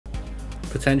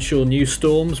Potential new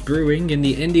storms brewing in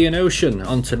the Indian Ocean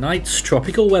on tonight's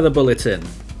Tropical Weather Bulletin.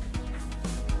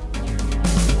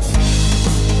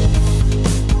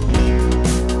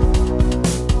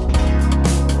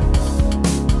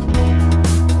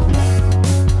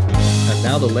 And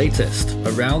now the latest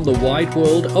around the wide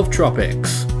world of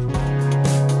tropics.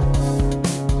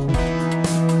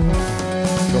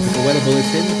 Tropical Weather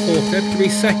Bulletin for February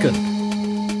 2nd.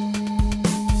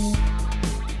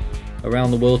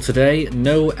 Around the world today,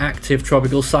 no active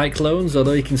tropical cyclones,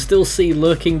 although you can still see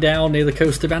lurking down near the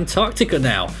coast of Antarctica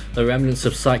now. The remnants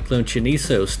of Cyclone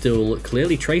still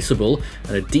clearly traceable,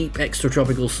 and a deep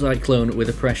extratropical cyclone with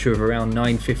a pressure of around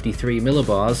 953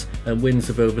 millibars and winds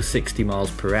of over 60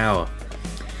 miles per hour.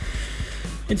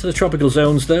 Into the tropical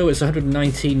zones though, it's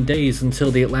 119 days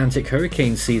until the Atlantic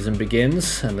hurricane season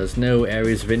begins, and there's no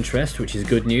areas of interest, which is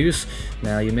good news.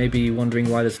 Now you may be wondering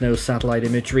why there's no satellite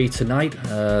imagery tonight.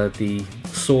 The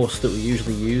source that we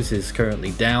usually use is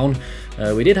currently down.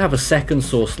 We did have a second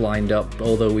source lined up,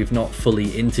 although we've not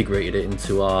fully integrated it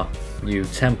into our new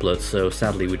template, so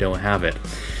sadly we don't have it.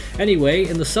 Anyway,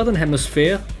 in the southern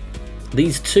hemisphere,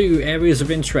 these two areas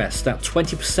of interest, that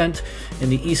 20% in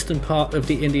the eastern part of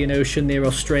the Indian Ocean near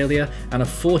Australia and a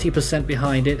 40%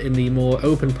 behind it in the more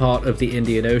open part of the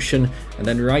Indian Ocean, and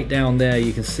then right down there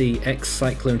you can see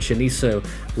ex-Cyclone Chiniso,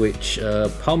 which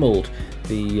pummeled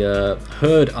the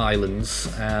Heard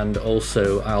Islands and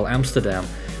also Isle Amsterdam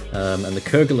and the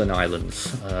Kerguelen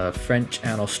Islands, French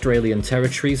and Australian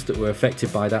territories that were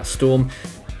affected by that storm.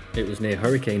 It was near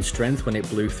hurricane strength when it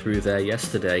blew through there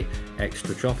yesterday,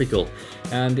 extratropical.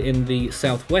 And in the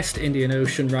southwest Indian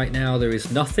Ocean right now there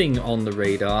is nothing on the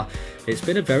radar. It's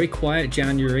been a very quiet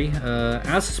January,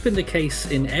 as has been the case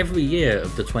in every year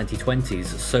of the 2020s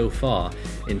so far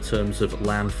in terms of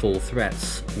landfall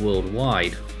threats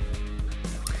worldwide.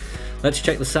 Let's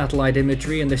check the satellite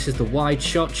imagery, and this is the wide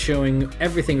shot showing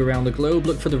everything around the globe.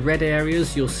 Look for the red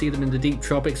areas, you'll see them in the deep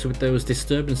tropics with those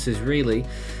disturbances really.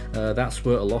 That's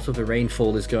where a lot of the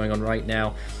rainfall is going on right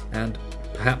now, and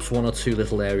perhaps one or two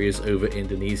little areas over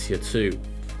Indonesia too.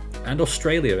 And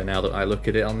Australia now that I look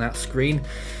at it on that screen.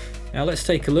 Now let's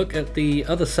take a look at the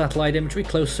other satellite imagery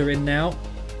closer in now.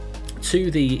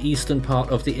 To the eastern part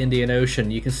of the Indian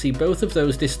Ocean, you can see both of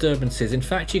those disturbances. In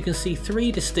fact, you can see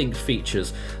three distinct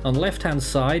features. On the left hand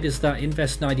side is that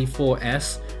Invest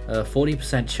 94S,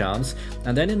 40% chance,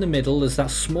 and then in the middle there's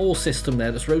that small system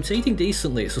there that's rotating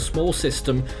decently. It's a small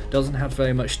system, doesn't have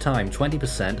very much time,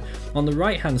 20%. On the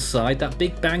right hand side, that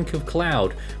big bank of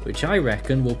cloud, which I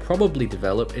reckon will probably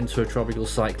develop into a tropical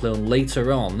cyclone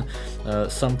later on,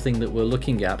 something that we're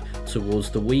looking at towards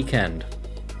the weekend.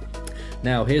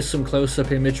 Now here's some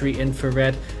close-up imagery,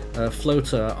 infrared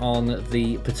floater on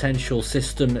the potential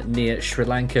system near Sri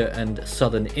Lanka and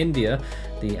southern India.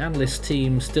 The analyst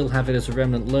team still have it as a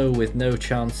remnant low with no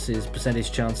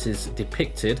percentage chances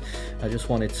depicted. I just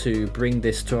wanted to bring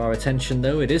this to our attention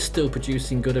though. It is still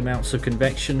producing good amounts of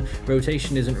convection.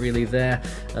 Rotation isn't really there,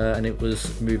 and it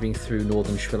was moving through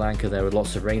northern Sri Lanka there with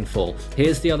lots of rainfall.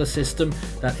 Here's the other system,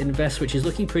 that Invest, which is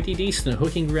looking pretty decent,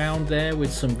 hooking around there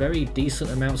with some very decent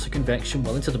amounts of convection,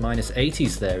 well into the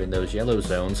 -80s there in those yellow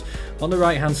zones. On the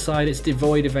right hand side it's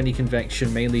devoid of any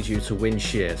convection, mainly due to wind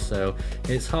shear, so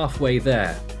it's halfway there.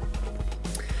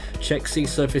 Check sea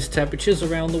surface temperatures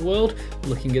around the world.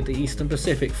 Looking at the Eastern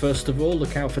Pacific, first of all,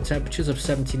 look out for temperatures of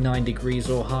 79 degrees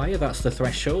or higher. That's the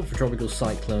threshold for tropical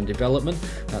cyclone development.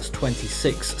 That's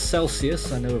 26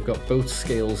 Celsius. I know we've got both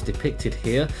scales depicted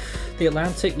here. The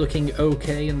Atlantic looking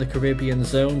okay in the Caribbean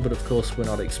zone, but of course we're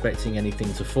not expecting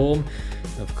anything to form,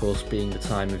 of course being the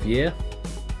time of year.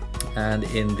 And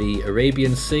in the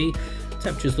Arabian Sea,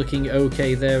 temperatures looking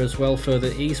okay there as well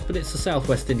further east, but it's the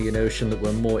southwest Indian Ocean that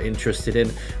we're more interested in,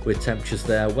 with temperatures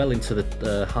there well into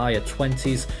the higher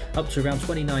 20s, up to around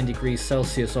 29 degrees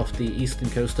Celsius off the eastern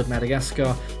coast of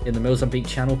Madagascar. In the Mozambique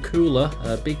Channel, cooler,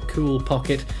 a big cool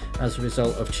pocket as a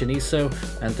result of Chiniso,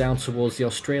 and down towards the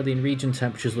Australian region,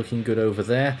 temperatures looking good over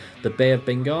there. The Bay of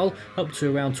Bengal up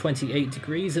to around 28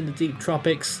 degrees in the deep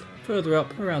tropics, further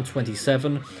up around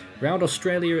 27. Around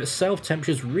Australia itself,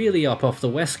 temperatures really up off the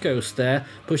west coast there,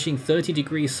 pushing 30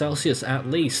 degrees Celsius at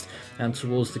least, and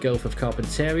towards the Gulf of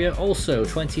Carpentaria also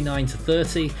 29 to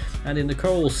 30, and in the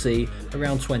Coral Sea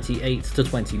around 28 to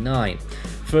 29.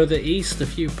 Further east, a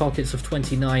few pockets of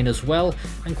 29 as well,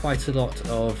 and quite a lot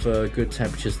of good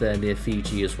temperatures there near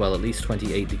Fiji as well, at least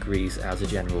 28 degrees as a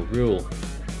general rule.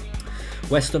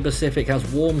 Western Pacific has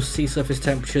warm sea surface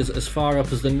temperatures as far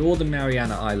up as the Northern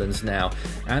Mariana Islands now,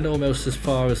 and almost as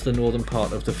far as the northern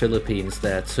part of the Philippines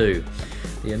there too.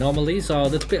 The anomalies are a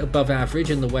little bit above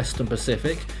average in the Western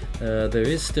Pacific. There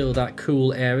is still that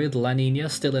cool area, the La Nina,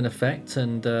 still in effect,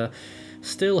 and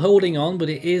still holding on, but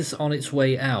it is on its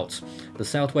way out. The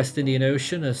Southwest Indian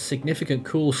Ocean, a significant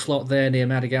cool slot there near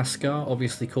Madagascar,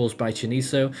 obviously caused by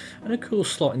Chiniso, and a cool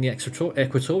slot in the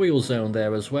equatorial zone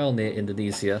there as well near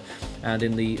Indonesia. And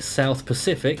in the South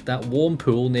Pacific, that warm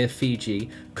pool near Fiji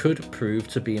could prove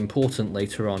to be important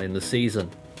later on in the season.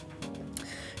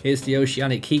 Here's the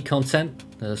oceanic heat content.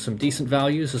 Some decent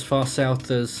values as far south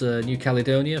as New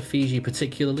Caledonia, Fiji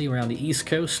particularly, around the east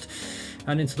coast.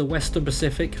 And into the Western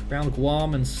Pacific, around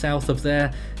Guam and south of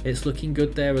there, it's looking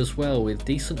good there as well, with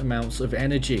decent amounts of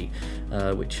energy,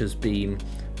 which has been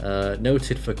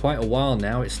noted for quite a while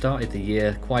now. It started the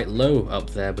year quite low up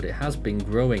there, but it has been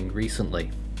growing recently.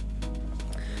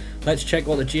 Let's check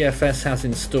what the GFS has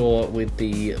in store with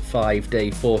the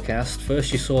 5-day forecast.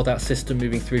 First you saw that system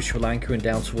moving through Sri Lanka and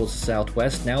down towards the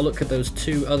southwest. Now look at those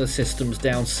two other systems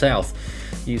down south.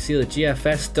 You see the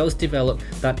GFS does develop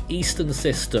that eastern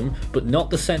system, but not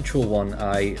the central one,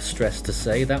 I stress to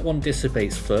say. That one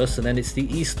dissipates first, and then it's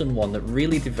the eastern one that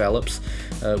really develops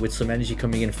with some energy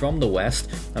coming in from the west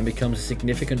and becomes a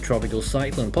significant tropical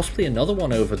cyclone. Possibly another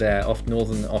one over there off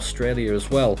northern Australia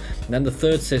as well. And then the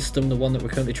third system, the one that we're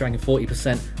currently tracking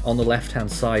 40% on the left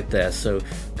hand side there. So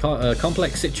a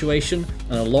complex situation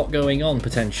and a lot going on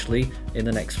potentially in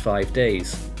the next 5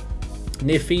 days.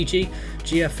 Near Fiji,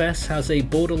 GFS has a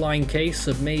borderline case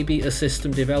of maybe a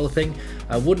system developing.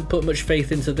 I wouldn't put much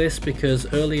faith into this because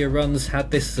earlier runs had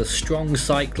this as a strong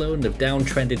cyclone and have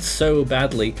downtrended so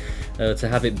badly to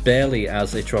have it barely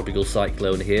as a tropical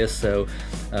cyclone here. So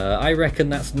I reckon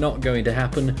that's not going to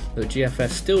happen, but GFS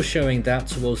still showing that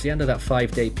towards the end of that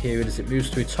 5-day period as it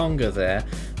moves through Tonga there,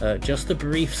 just a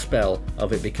brief spell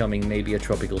of it becoming maybe a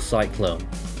tropical cyclone.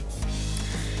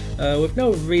 With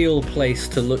no real place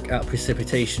to look at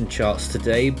precipitation charts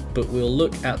today, but we'll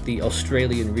look at the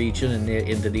Australian region and near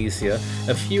Indonesia.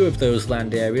 A few of those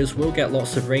land areas will get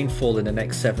lots of rainfall in the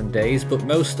next 7 days, but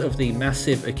most of the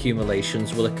massive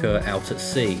accumulations will occur out at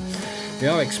sea. We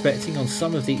are expecting on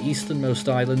some of the easternmost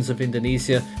islands of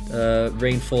Indonesia,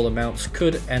 rainfall amounts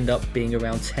could end up being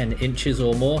around 10 inches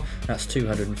or more. That's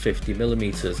 250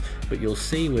 millimeters. But you'll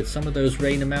see with some of those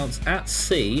rain amounts at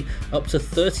sea, up to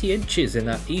 30 inches in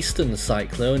that eastern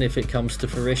cyclone if it comes to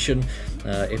fruition.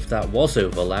 If that was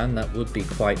over land, that would be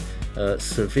quite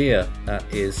severe. That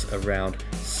is around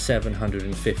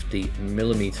 750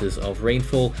 millimeters of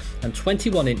rainfall, and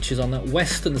 21 inches on that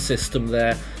western system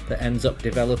there that ends up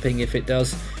developing. If it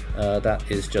does, that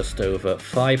is just over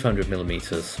 500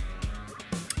 millimeters.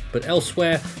 But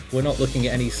elsewhere, we're not looking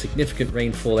at any significant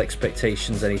rainfall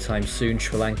expectations anytime soon.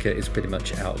 Sri Lanka is pretty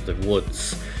much out of the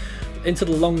woods. Into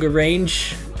the longer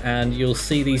range, and you'll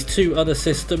see these two other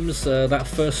systems. That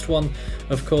first one,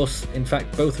 of course, in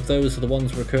fact both of those are the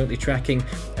ones we're currently tracking,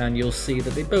 and you'll see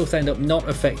that they both end up not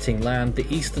affecting land. The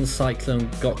eastern cyclone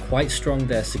got quite strong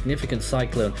there, significant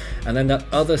cyclone, and then that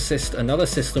other another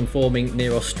system forming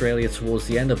near Australia towards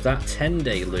the end of that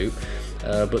 10-day loop.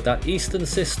 But that eastern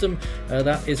system,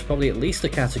 that is probably at least a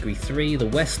category 3, the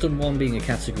western one being a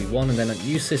category 1, and then a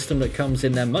new system that comes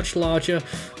in there much larger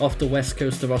off the west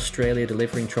coast of Australia,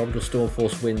 delivering tropical storm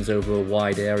force winds over a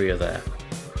wide area there.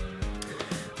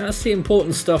 That's the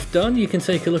important stuff done. You can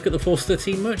take a look at the Force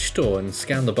 13 merch store and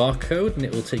scan the barcode and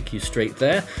it will take you straight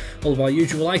there. All of our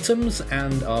usual items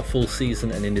and our full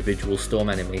season and individual storm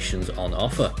animations on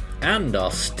offer. And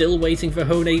our still waiting for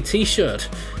Hone t-shirt.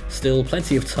 Still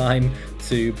plenty of time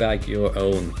to bag your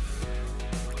own.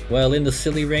 Well, in the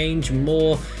silly range,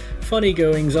 more funny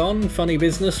goings on, funny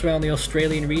business around the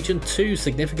Australian region. Two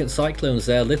significant cyclones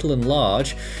there, little and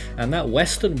large, and that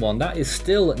western one, that is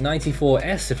still at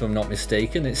 94S if I'm not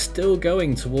mistaken. It's still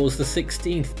going towards the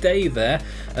 16th day there.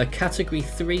 A category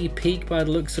 3 peak by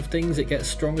the looks of things. It gets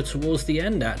stronger towards the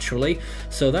end actually,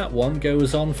 so that one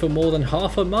goes on for more than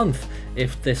half a month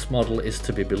if this model is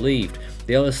to be believed.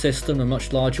 The other system, a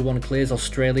much larger one, clears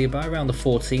Australia by around the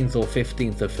 14th or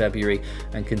 15th of February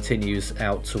and continues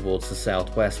out towards the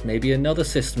southwest. Maybe another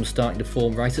system starting to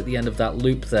form right at the end of that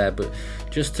loop there, but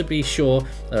just to be sure,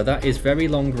 that is very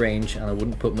long range and I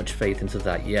wouldn't put much faith into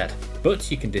that yet. But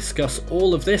you can discuss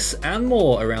all of this and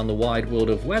more around the wide world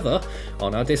of weather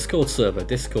on our Discord server,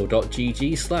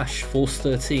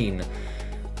 discord.gg/force13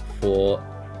 for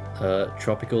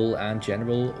tropical and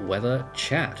general weather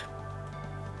chat.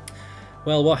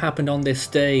 Well, what happened on this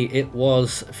day? It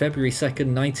was February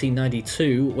 2nd,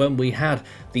 1992, when we had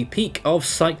the peak of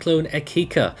Cyclone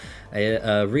Ekika,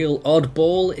 a real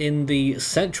oddball in the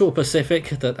Central Pacific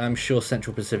that I'm sure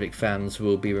Central Pacific fans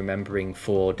will be remembering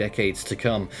for decades to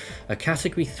come. A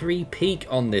Category 3 peak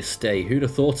on this day, who'd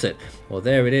have thought it? Well,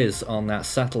 there it is on that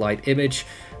satellite image.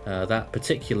 That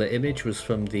particular image was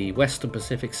from the Western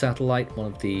Pacific satellite,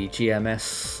 one of the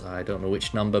GMS, I don't know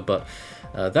which number, but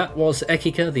that was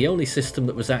Ekika, the only system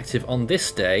that was active on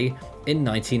this day in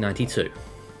 1992.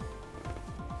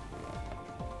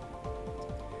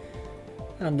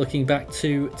 And looking back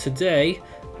to today,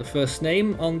 the first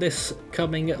name on this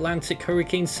coming Atlantic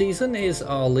hurricane season is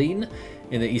Arlene,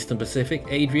 in the Eastern Pacific,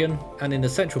 Adrian, and in the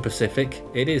Central Pacific,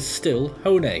 it is still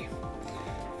Hone.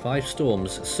 5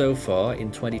 storms so far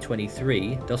in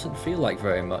 2023, doesn't feel like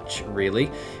very much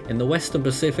really. In the Western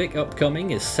Pacific,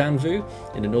 upcoming is Sanvu.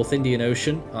 In the North Indian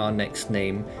Ocean, our next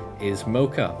name is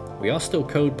Mocha. We are still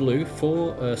code blue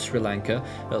for Sri Lanka,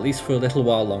 at least for a little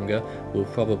while longer. We'll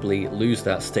probably lose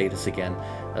that status again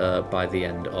by the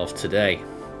end of today.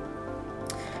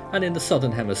 And in the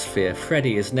Southern Hemisphere,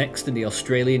 Freddy is next in the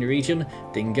Australian region,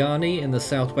 Dingani in the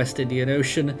Southwest Indian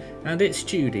Ocean, and it's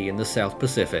Judy in the South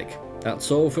Pacific.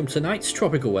 That's all from tonight's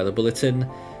Tropical Weather Bulletin.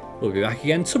 We'll be back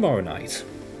again tomorrow night.